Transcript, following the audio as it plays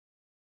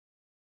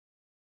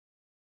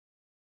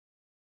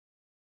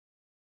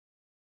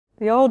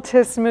The Old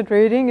Testament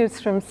reading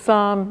is from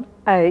Psalm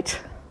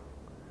 8.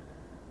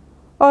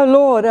 O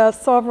Lord, our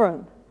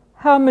sovereign,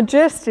 how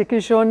majestic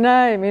is your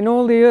name in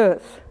all the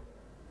earth.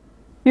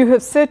 You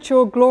have set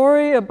your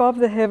glory above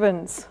the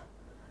heavens.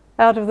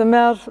 Out of the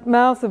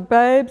mouth of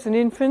babes and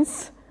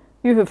infants,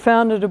 you have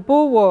founded a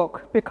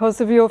bulwark because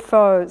of your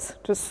foes,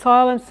 to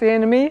silence the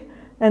enemy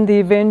and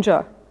the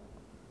avenger.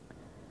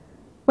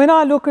 When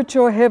I look at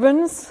your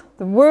heavens,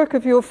 the work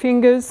of your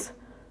fingers,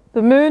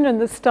 the moon and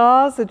the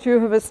stars that you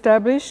have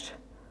established,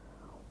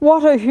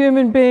 what are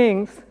human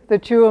beings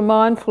that you are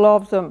mindful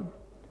of them,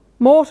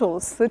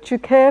 mortals that you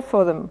care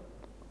for them?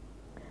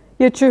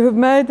 Yet you have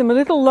made them a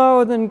little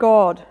lower than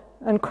God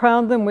and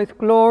crowned them with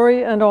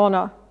glory and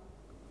honour.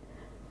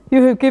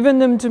 You have given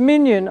them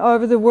dominion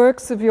over the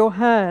works of your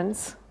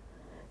hands.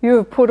 You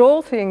have put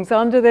all things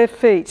under their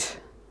feet,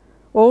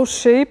 all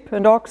sheep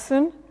and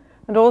oxen,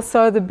 and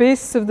also the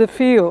beasts of the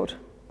field,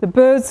 the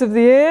birds of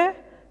the air,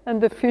 and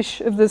the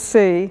fish of the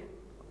sea,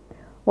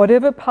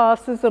 whatever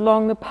passes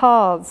along the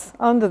paths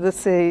under the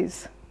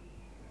seas.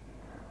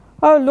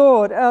 O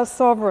Lord, our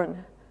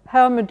sovereign,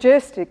 how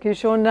majestic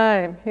is your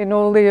name in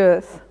all the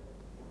earth.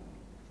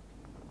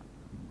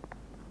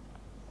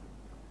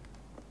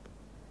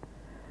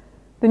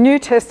 The New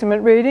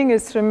Testament reading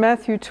is from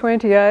Matthew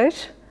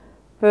 28,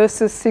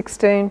 verses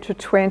 16 to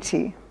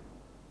 20.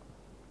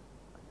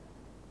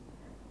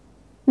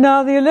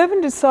 Now the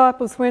 11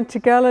 disciples went to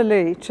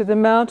Galilee, to the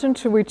mountain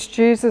to which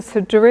Jesus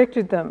had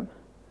directed them.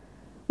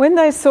 When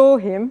they saw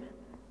him,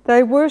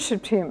 they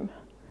worshipped him,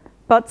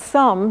 but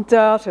some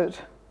doubted.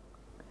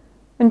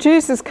 And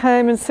Jesus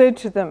came and said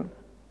to them,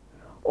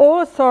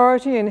 All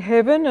authority in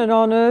heaven and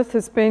on earth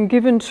has been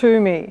given to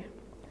me.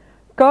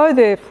 Go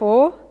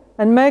therefore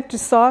and make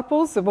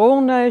disciples of all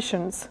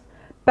nations,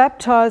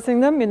 baptizing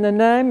them in the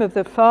name of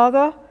the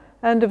Father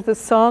and of the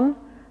Son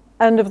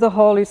and of the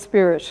Holy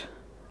Spirit,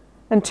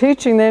 and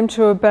teaching them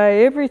to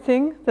obey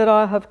everything that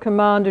I have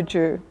commanded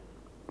you.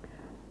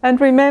 And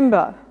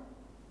remember,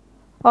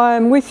 I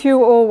am with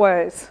you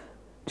always,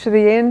 to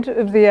the end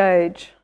of the age.